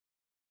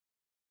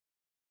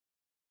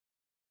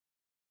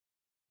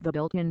The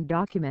built-in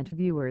document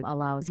viewer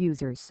allows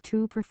users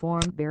to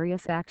perform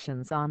various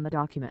actions on the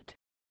document.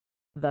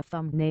 The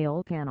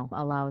thumbnail panel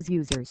allows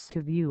users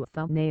to view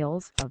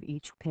thumbnails of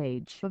each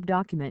page of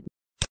document.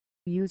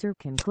 User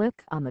can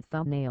click on the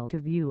thumbnail to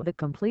view the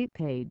complete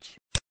page.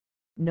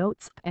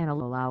 Notes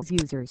panel allows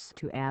users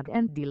to add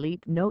and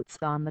delete notes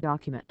on the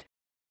document.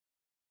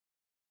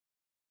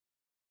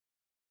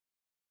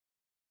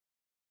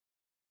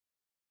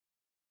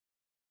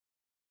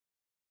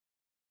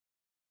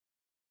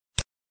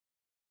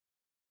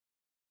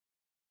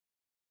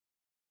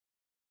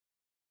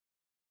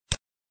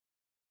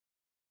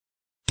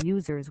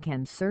 Users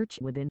can search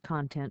within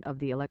content of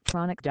the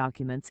electronic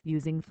documents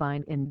using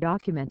Find in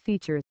Document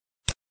feature.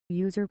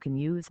 User can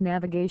use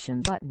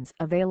navigation buttons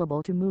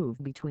available to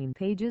move between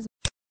pages.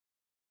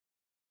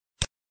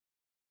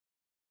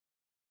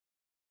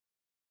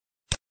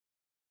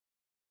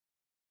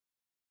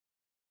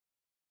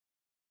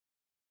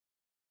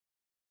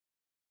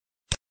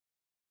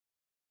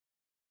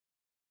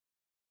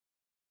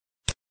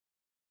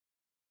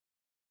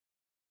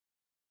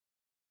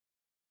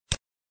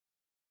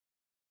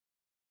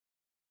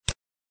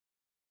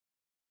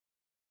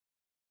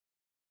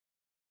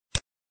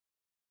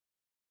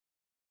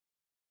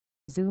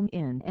 Zoom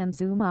in and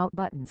zoom out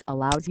buttons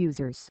allows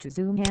users to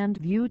zoom and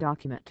view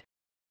document.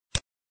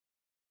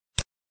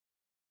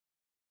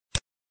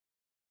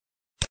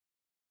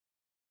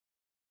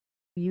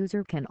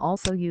 User can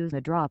also use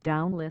a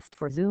drop-down list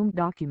for zoomed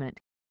document.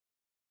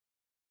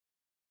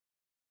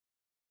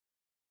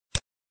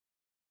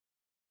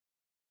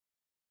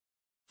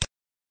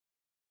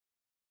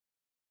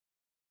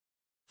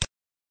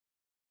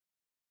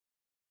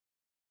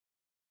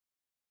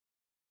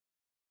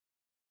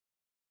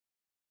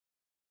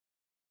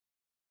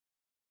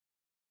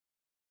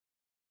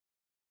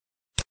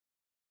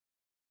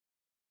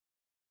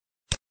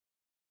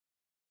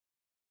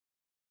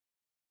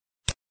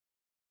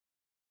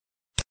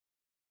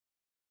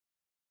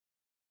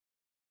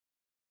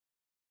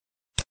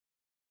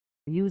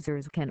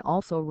 Users can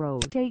also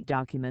rotate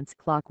documents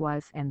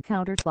clockwise and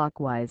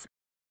counterclockwise.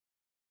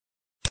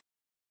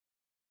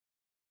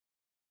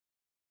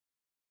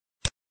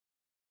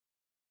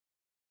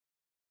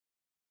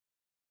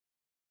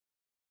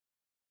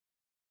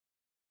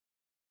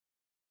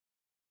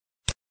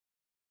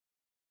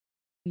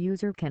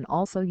 User can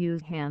also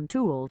use hand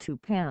tool to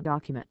pan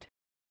document.